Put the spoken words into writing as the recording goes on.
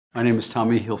My name is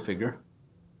Tommy Hilfiger.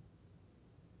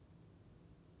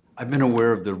 I've been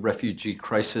aware of the refugee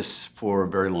crisis for a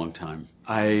very long time.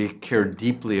 I care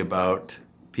deeply about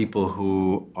people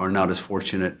who are not as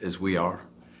fortunate as we are.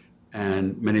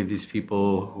 And many of these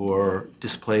people who are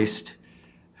displaced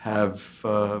have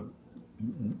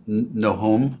no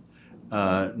home,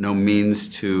 no means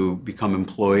to become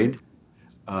employed,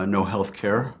 no health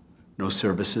care, no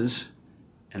services,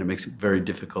 and it makes it very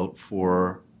difficult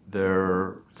for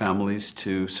their families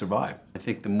to survive. I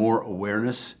think the more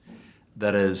awareness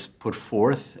that is put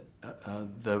forth,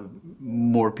 the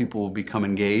more people will become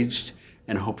engaged,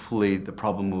 and hopefully the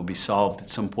problem will be solved at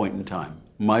some point in time.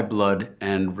 My blood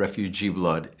and refugee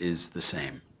blood is the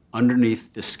same.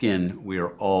 Underneath the skin, we are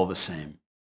all the same.